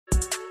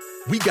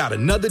We got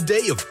another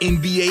day of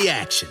NBA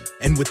action.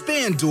 And with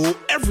FanDuel,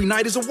 every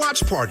night is a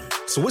watch party.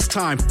 So it's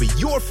time for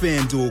your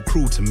FanDuel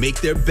crew to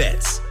make their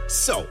bets.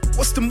 So,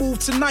 what's the move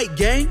tonight,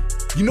 gang?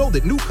 You know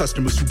that new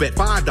customers who bet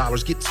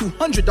 $5 get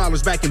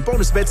 $200 back in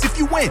bonus bets if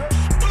you win.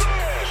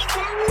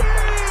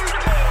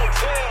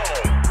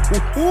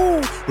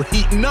 Woohoo! We're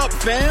heating up,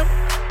 fam.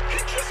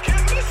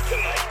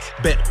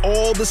 Bet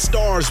all the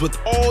stars with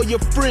all your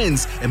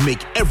friends and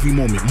make every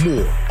moment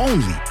more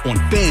only on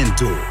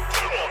FanDuel.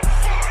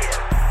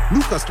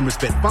 New customers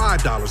bet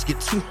 $5, get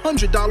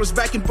 $200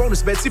 back in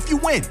bonus bets if you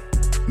win.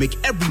 Make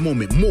every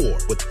moment more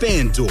with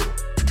FanDuel.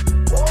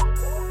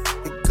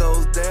 It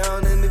goes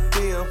down in the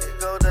DM.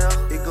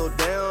 It go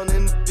down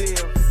in the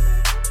DM.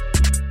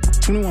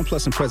 21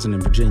 plus and present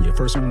in Virginia.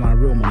 First online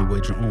real money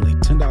wager only.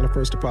 $10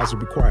 first deposit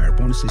required.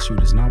 Bonus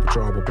issued is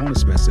non-withdrawable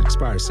bonus bets that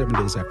expires 7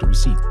 days after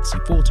receipt. See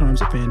full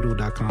terms at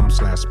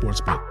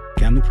FanDuel.com/sportsbook.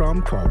 Gambling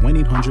problem? Call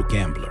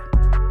 1-800-GAMBLER.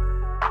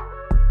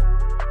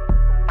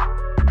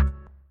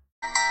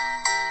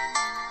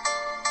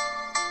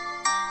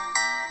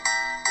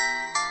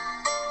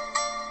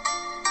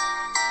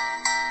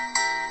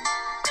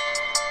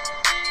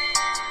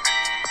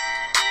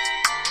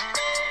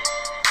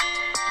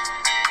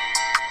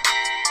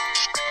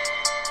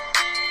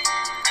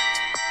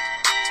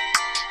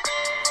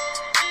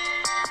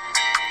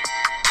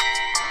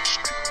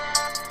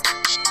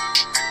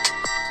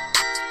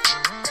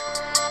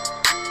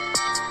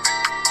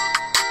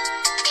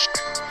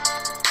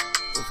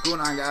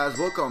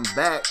 Welcome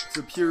back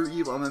to Pure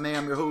Evil MMA.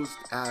 I'm your host,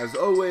 as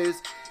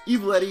always,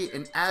 Evil Eddie,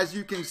 and as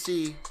you can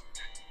see,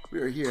 we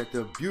are here at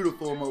the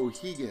beautiful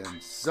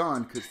Mohegan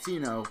Sun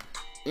Casino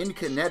in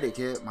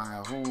Connecticut, my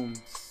home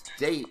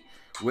state,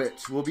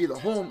 which will be the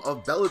home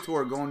of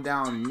Bellator going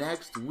down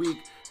next week.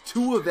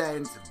 2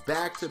 events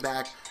back to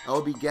back.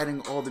 I'll be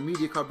getting all the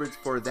media coverage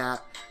for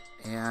that,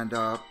 and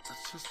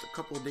that's just a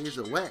couple of days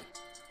away.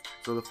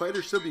 So the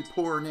fighters should be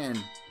pouring in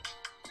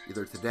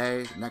either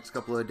today, the next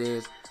couple of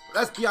days.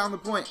 That's beyond the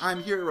point.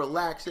 I'm here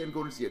relaxing,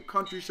 going to see a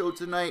country show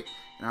tonight,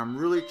 and I'm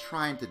really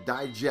trying to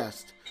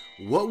digest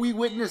what we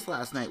witnessed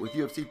last night with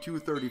UFC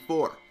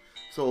 234.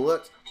 So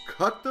let's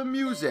cut the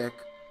music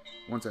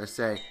once I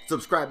say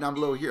subscribe down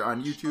below here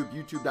on YouTube,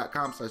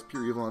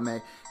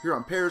 youtube.com/PureEvilMMA, here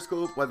on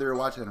Periscope, whether you're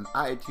watching on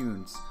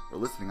iTunes or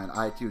listening on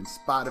iTunes,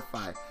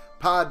 Spotify,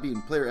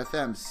 Podbean, Player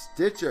FM,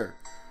 Stitcher,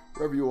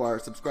 wherever you are,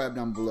 subscribe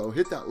down below.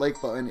 Hit that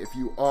like button if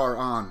you are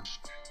on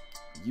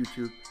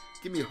YouTube.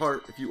 Give me a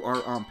heart if you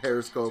are on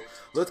Periscope.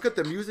 Let's get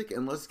the music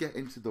and let's get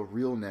into the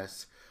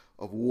realness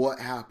of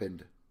what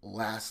happened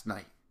last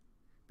night.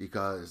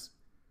 Because,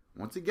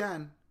 once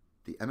again,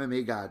 the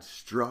MMA gods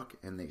struck,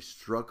 and they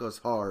struck us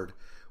hard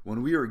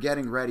when we were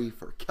getting ready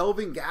for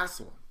Kelvin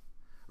Gastelum.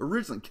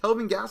 Originally,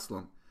 Kelvin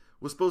Gastelum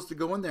was supposed to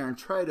go in there and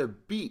try to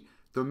beat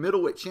the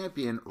middleweight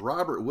champion,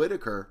 Robert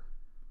Whittaker,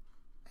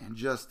 and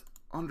just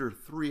under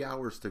 3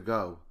 hours to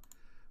go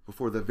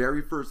before the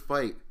very first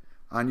fight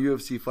on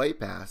UFC Fight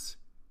Pass,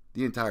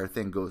 the entire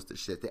thing goes to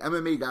shit. The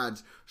MMA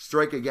gods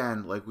strike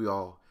again, like we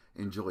all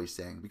enjoy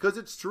saying, because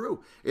it's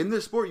true. In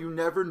this sport, you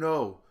never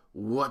know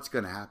what's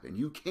going to happen.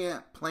 You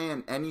can't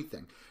plan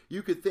anything.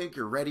 You could think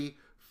you're ready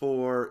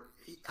for...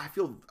 I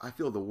feel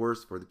the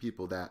worst for the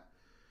people that,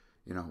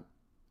 you know,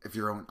 if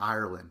you're in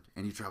Ireland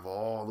and you travel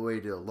all the way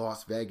to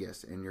Las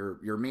Vegas and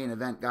your main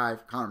event guy,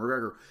 Conor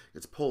McGregor,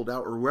 gets pulled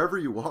out, or wherever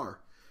you are.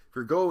 If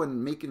you're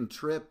going making a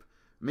trip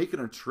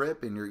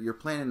and you're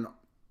planning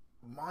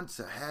months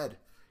ahead,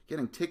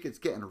 getting tickets,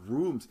 getting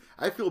rooms.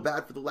 I feel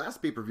bad for the last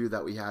pay-per-view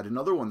that we had,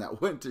 another one that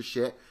went to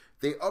shit.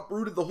 They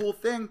uprooted the whole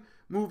thing,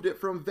 moved it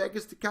from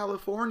Vegas to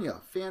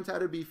California. Fans had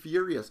to be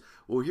furious.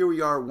 Well, here we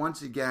are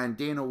once again.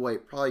 Dana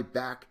White probably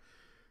back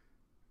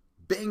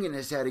banging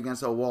his head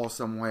against a wall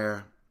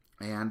somewhere.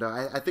 And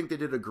I think they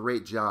did a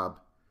great job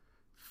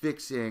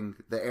fixing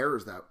the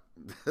errors that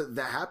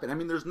happened. I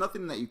mean, there's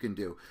nothing that you can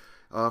do.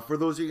 For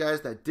those of you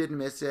guys that did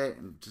miss it,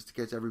 and just to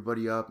catch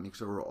everybody up, make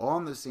sure we're all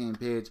on the same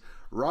page,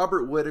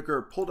 Robert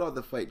Whittaker pulled out of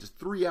the fight just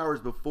 3 hours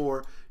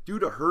before due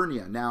to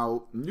hernia.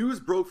 Now, news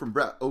broke from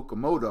Brett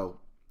Okamoto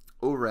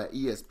over at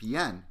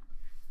ESPN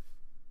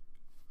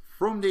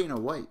from Dana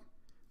White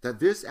that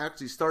this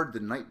actually started the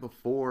night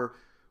before.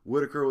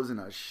 Whittaker was in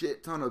a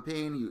shit ton of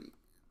pain.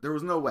 There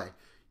was no way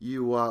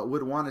you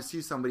would want to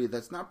see somebody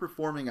that's not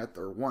performing at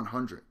their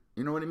 100.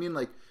 You know what I mean?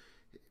 Like,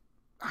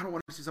 I don't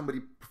want to see somebody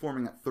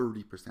performing at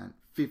 30%,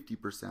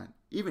 50%,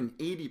 even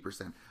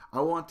 80%.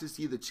 I want to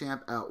see the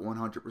champ at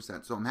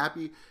 100%. So I'm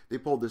happy they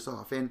pulled this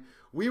off. And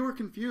we were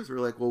confused. We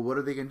were like, well, what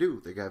are they going to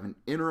do? They have an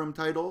interim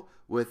title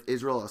with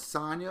Israel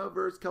Adesanya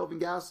versus Kelvin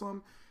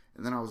Gastelum.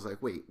 And then I was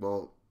like, wait,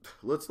 well,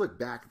 let's look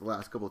back at the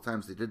last couple of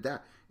times they did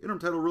that. Interim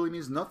title really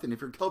means nothing.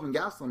 If you're Kelvin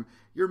Gastelum,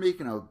 you're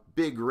making a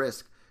big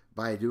risk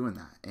by doing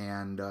that.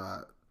 And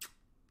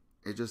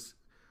it just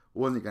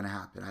wasn't going to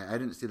happen. I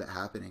didn't see that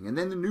happening. And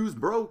then the news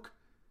broke.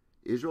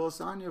 Israel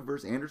Adesanya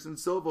versus Anderson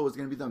Silva was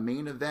going to be the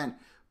main event,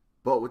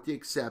 but with the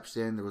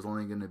exception, there was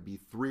only going to be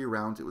 3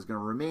 rounds. It was going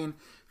to remain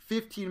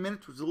 15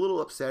 minutes, which was a little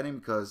upsetting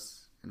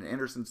because In an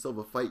Anderson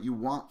Silva fight, you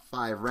want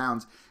 5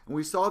 rounds. And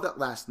we saw that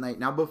last night.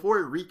 Now, before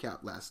I recap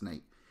last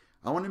night,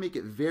 I want to make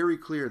it very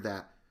clear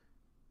that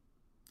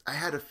I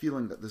had a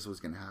feeling that this was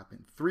going to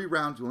happen. 3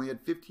 rounds, we only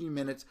had 15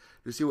 minutes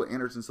to see what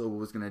Anderson Silva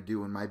was going to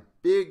do. And my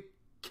big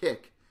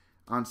kick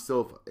on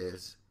Silva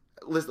is,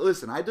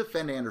 listen, I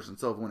defend Anderson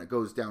Silva when it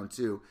goes down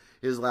to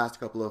his last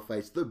couple of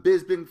fights. The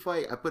Bisping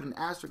fight, I put an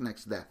asterisk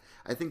next to that.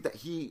 I think that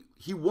he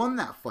won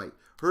that fight.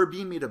 Herb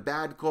made a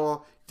bad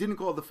call, didn't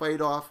call the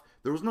fight off.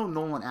 There was no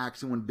Nolan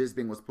action when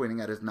Bisping was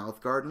pointing at his mouth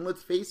guard. And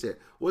let's face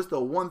it, what's the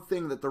one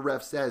thing that the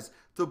ref says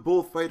to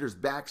both fighters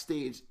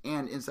backstage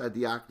and inside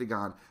the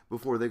octagon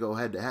before they go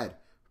head to head?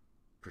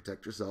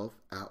 Protect yourself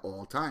at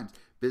all times.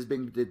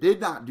 Bisping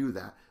did not do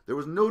that. There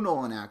was no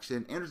Nolan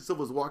action. Anderson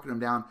Silva was walking him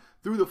down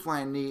through the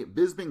flying knee.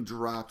 Bisping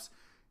drops.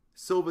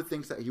 Silva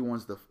thinks that he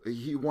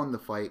won the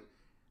fight.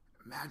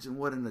 Imagine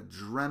what an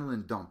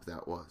adrenaline dump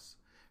that was.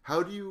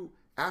 How do you,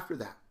 after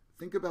that,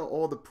 think about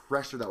all the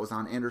pressure that was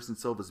on Anderson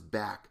Silva's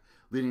back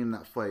leading in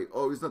that fight.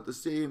 Oh, he's not the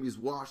same. He's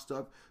washed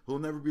up. He'll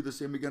never be the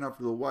same again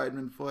after the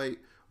Weidman fight.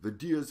 The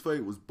Diaz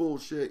fight was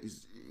bullshit.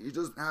 He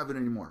doesn't have it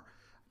anymore.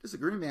 I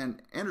disagree,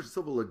 man. Anderson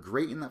Silva looked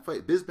great in that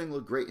fight. Bisping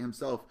looked great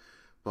himself.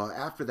 But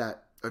after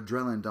that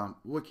adrenaline dump,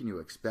 what can you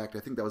expect? I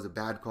think that was a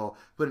bad call.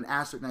 Put an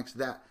asterisk next to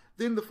that.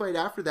 Then the fight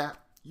after that,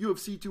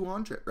 UFC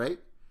 200, right?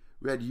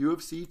 We had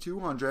UFC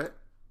 200.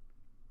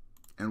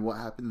 And what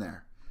happened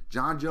there?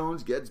 John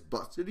Jones gets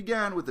busted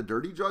again with a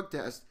dirty drug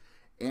test.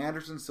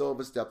 Anderson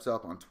Silva steps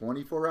up on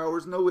 24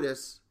 hours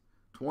notice.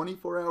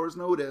 24 hours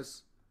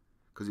notice.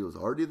 Because he was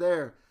already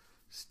there.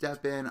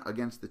 Step in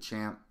against the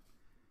champ.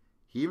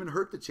 He even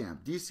hurt the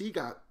champ. DC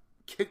got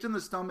kicked in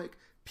the stomach,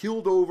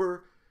 peeled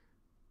over,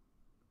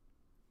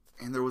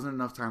 and there wasn't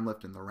enough time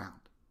left in the round.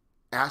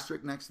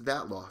 Asterisk next to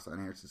that loss on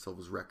Anderson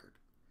Silva's record.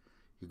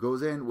 He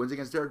goes in, wins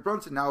against Derek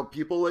Brunson. Now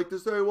people like to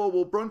say,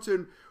 well,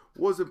 Brunson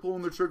wasn't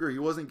pulling the trigger. He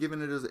wasn't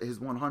giving it his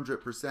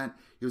 100%.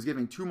 He was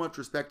giving too much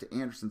respect to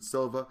Anderson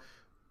Silva.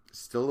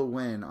 Still a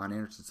win on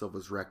Anderson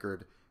Silva's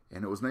record.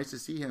 And it was nice to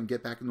see him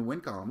get back in the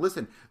win column.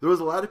 Listen, there was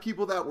a lot of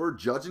people that were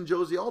judging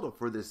Josie Aldo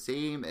for the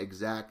same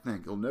exact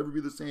thing. He'll never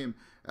be the same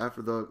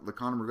after the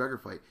Conor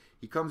McGregor fight.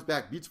 He comes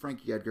back, beats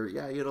Frankie Edgar.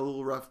 Yeah, he had a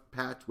little rough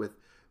patch with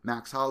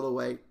Max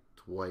Holloway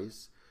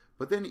twice.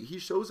 But then he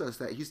shows us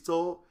that he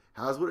still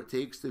has what it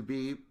takes to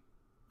be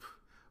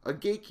a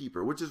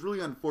gatekeeper, which is really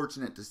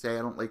unfortunate to say.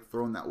 I don't like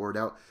throwing that word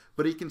out.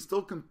 But he can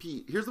still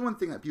compete. Here's the one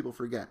thing that people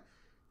forget.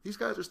 These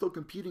guys are still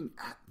competing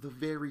at the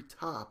very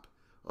top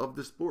of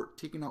the sport,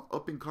 taking out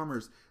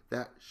up-and-comers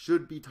that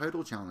should be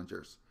title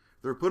challengers.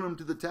 They're putting them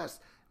to the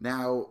test.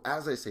 Now,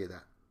 as I say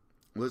that,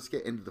 let's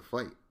get into the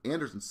fight.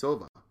 Anderson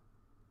Silva,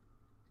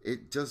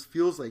 it just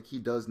feels like he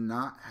does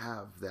not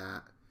have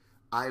that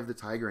eye of the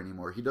tiger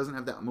anymore. He doesn't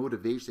have that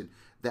motivation,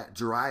 that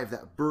drive,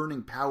 that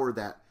burning power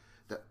that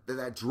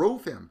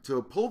drove him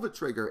to pull the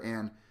trigger.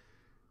 And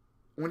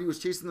when he was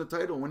chasing the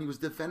title, when he was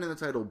defending the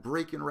title,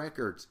 breaking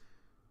records,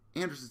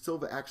 Anderson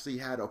Silva actually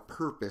had a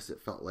purpose,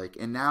 it felt like.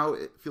 And now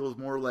it feels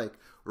more like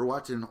we're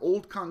watching an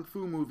old kung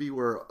fu movie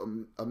where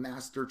a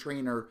master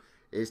trainer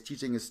is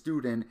teaching a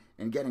student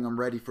and getting him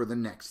ready for the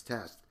next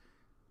test,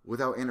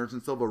 without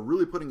Anderson Silva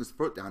really putting his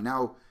foot down.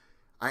 Now,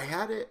 I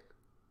had it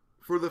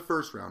for the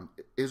first round,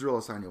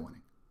 Israel Adesanya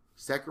winning.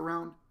 Second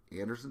round,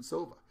 Anderson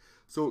Silva.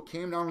 So it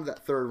came down to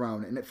that third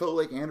round, and it felt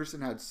like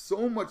Anderson had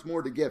so much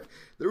more to give.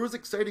 There was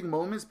exciting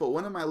moments, but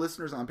one of my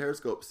listeners on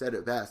Periscope said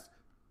it best.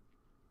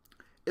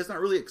 It's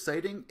not really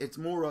exciting. It's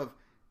more of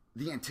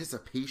the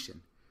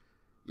anticipation,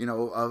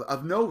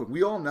 of knowing.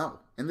 We all know.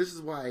 And this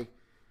is why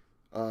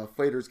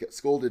fighters get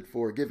scolded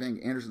for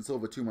giving Anderson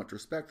Silva too much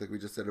respect, like we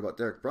just said about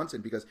Derek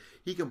Brunson, because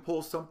he can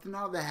pull something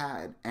out of the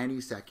hat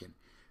any second.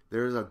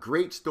 There's a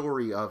great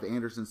story of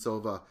Anderson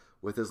Silva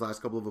with his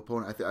last couple of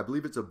opponents. I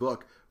believe it's a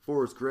book.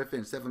 Forrest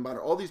Griffin, Stephen Bonner,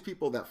 all these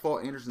people that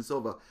fought Anderson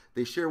Silva,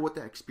 they share what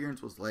that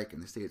experience was like,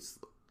 and they say it's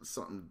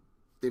something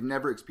they've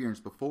never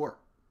experienced before.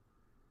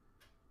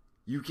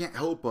 You can't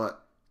help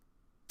but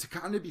to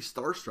kind of be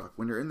starstruck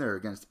when you're in there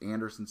against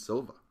Anderson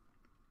Silva.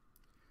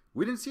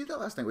 We didn't see that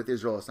last night with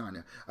Israel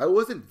Adesanya. I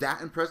wasn't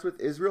that impressed with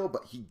Israel,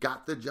 but he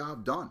got the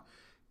job done.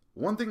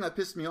 One thing that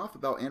pissed me off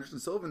about Anderson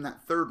Silva in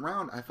that third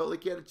round, I felt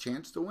like he had a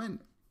chance to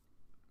win.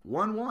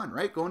 1-1,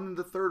 right? Going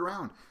into the third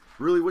round.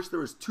 Really wish there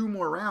was 2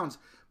 more rounds,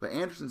 but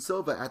Anderson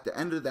Silva at the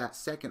end of that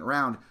second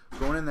round,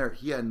 going in there,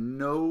 he had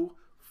no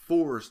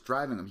force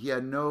driving him. He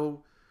had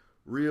no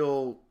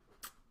real...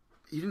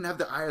 He didn't have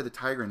the eye of the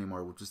tiger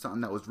anymore, which was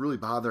something that was really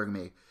bothering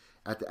me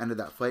at the end of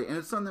that fight. And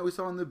it's something that we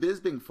saw in the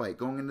Bisping fight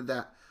going into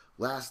that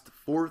last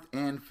 4th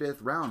and 5th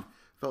round.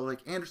 Felt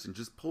like Anderson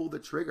just pulled the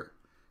trigger.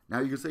 Now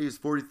you can say he's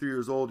 43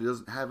 years old, he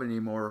doesn't have it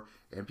anymore,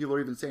 and people are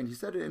even saying, he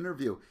said in an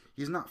interview,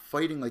 he's not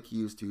fighting like he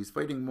used to. He's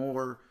fighting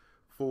more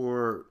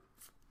for,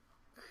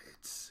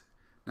 it's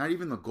not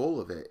even the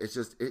goal of it. It's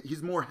just,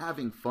 he's more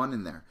having fun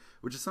in there,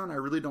 which is something I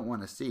really don't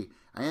want to see.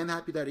 I am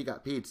happy that he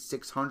got paid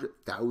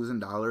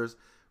 $600,000,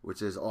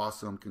 which is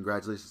awesome.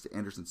 Congratulations to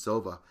Anderson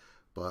Silva.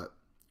 But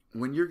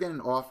when you're getting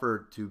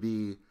offered to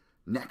be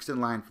next in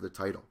line for the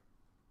title,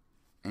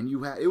 And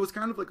it was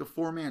kind of like a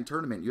 4-man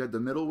tournament. You had the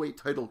middleweight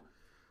title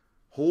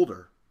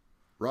holder,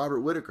 Robert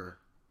Whittaker,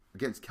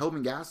 against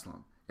Kelvin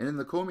Gastelum. And in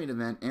the co-main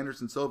event,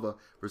 Anderson Silva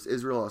versus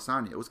Israel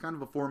Adesanya. It was kind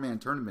of a 4-man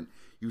tournament.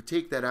 You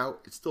take that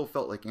out, it still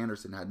felt like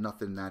Anderson had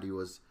nothing that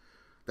was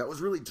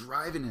really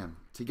driving him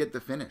to get the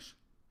finish.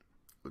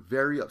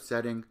 Very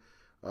upsetting.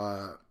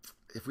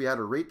 If we had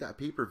to rate that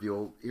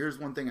pay-per-view, here's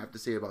one thing I have to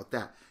say about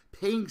that.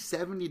 Paying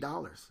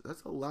 $70,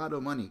 that's a lot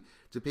of money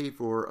to pay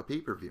for a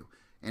pay-per-view.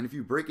 And if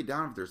you break it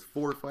down, if there's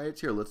 4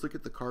 fights here, let's look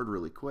at the card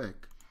really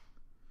quick.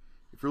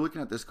 If you're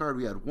looking at this card,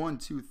 we had 4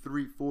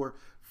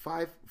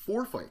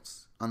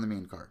 fights on the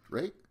main card,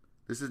 right?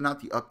 This is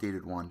not the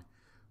updated one.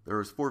 There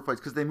was 4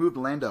 fights because they moved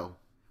Lando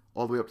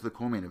all the way up to the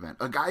co-main event.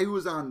 A guy who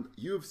was on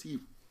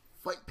UFC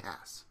Fight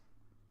Pass,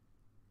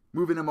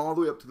 moving him all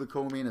the way up to the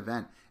co-main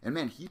event. And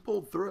man, he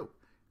pulled through.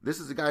 This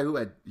is a guy who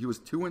was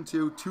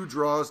 2-2, 2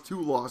 draws,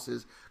 2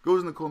 losses, goes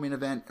in the co-main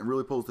event and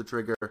really pulls the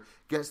trigger,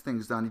 gets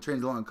things done. He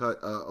trains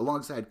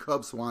alongside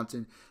Cub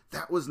Swanson.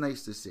 That was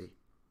nice to see.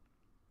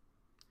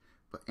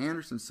 But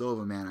Anderson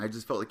Silva, man, I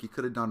just felt like he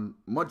could have done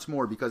much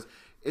more because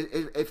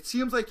it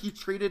seems like he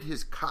traded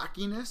his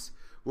cockiness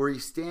where he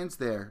stands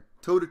there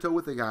toe-to-toe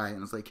with a guy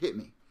and it's like, hit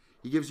me.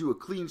 He gives you a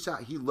clean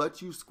shot. He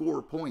lets you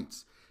score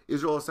points.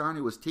 Israel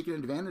Adesanya was taking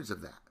advantage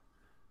of that.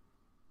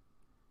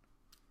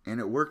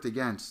 And it worked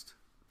against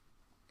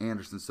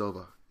Anderson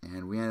Silva.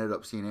 And we ended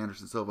up seeing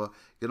Anderson Silva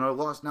get another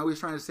loss. Now he's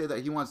trying to say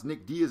that he wants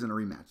Nick Diaz in a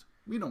rematch.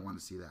 We don't want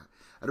to see that.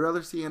 I'd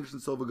rather see Anderson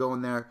Silva go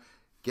in there,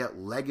 get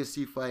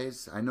legacy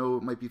fights. I know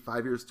it might be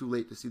 5 years too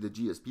late to see the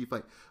GSP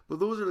fight, but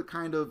those are the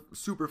kind of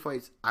super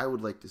fights I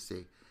would like to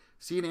see.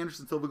 Seeing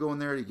Anderson Silva go in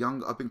there,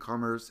 young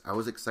up-and-comers, I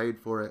was excited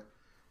for it.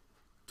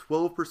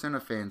 12%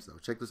 of fans, though,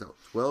 check this out,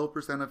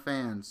 12% of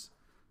fans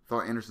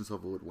thought Anderson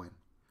Silva would win.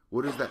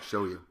 What does that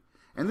show you?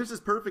 And this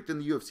is perfect in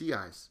the UFC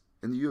eyes.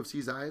 In the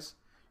UFC's eyes,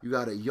 you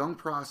got a young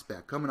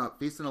prospect coming up,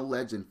 facing a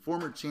legend,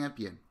 former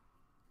champion,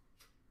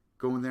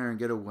 go in there and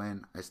get a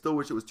win. I still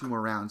wish it was 2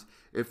 more rounds.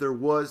 If there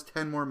was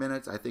 10 more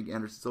minutes, I think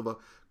Anderson Silva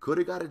could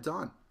have got it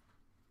done.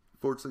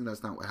 Fortunately,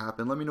 that's not what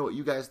happened. Let me know what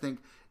you guys think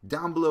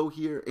down below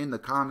here in the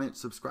comments.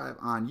 Subscribe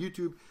on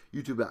YouTube,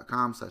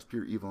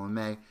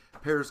 youtube.com/pureevilmma.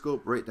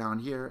 Periscope right down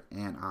here,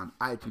 and on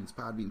iTunes,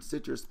 Podbean,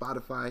 Stitcher,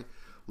 Spotify.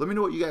 Let me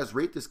know what you guys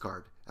rate this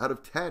card. Out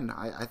of 10,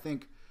 I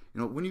think,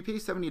 when you pay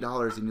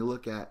 $70 and you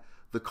look at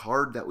the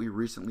card that we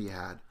recently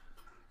had,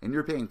 and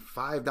you're paying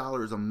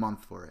 $5 a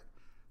month for it,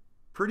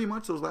 pretty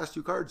much those last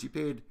 2 cards you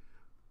paid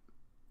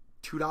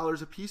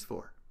 $2 a piece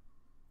for.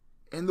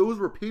 And those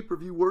were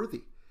pay-per-view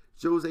worthy.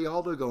 Jose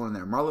Aldo going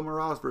there. Marlon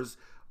Moraes versus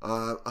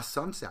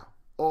Assunção.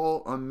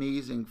 All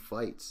amazing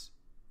fights.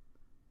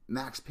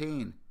 Max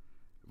Payne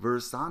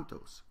versus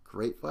Santos.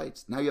 Great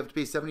fights. Now you have to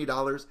pay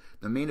 $70.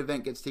 The main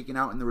event gets taken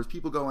out, and there was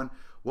people going,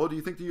 well, do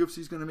you think the UFC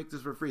is going to make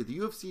this for free? The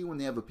UFC, when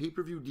they have a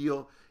pay-per-view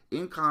deal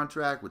in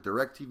contract with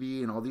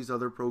DirecTV and all these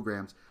other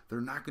programs,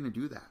 they're not going to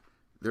do that.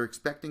 They're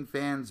expecting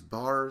fans,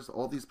 bars,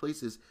 all these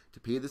places to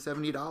pay the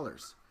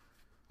 $70.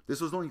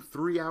 This was only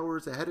 3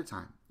 hours ahead of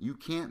time. You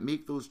can't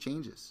make those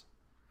changes.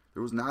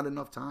 There was not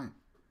enough time.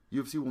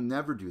 UFC will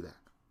never do that.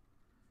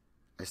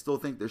 I still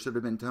think there should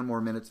have been 10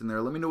 more minutes in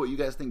there. Let me know what you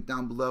guys think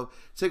down below.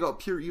 Check out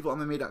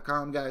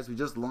pureevilmma.com, guys. We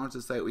just launched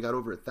the site. We got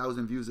over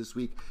 1,000 views this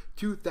week.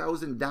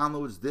 2,000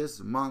 downloads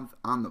this month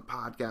on the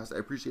podcast. I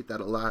appreciate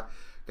that a lot.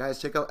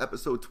 Guys, check out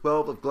episode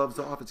 12 of Gloves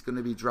Off. It's going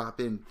to be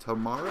dropping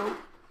tomorrow,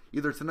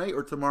 either tonight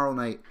or tomorrow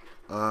night,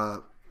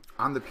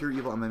 on the Pure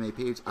Evil MMA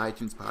page,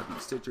 iTunes, Podbean,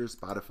 Stitcher,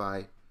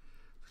 Spotify.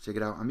 Check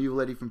it out. I'm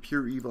Evil Eddie from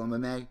Pure Evil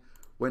MMA.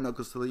 White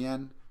knuckles to the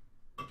end.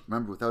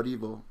 Remember, without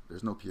evil,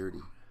 there's no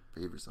purity.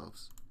 Behave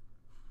yourselves.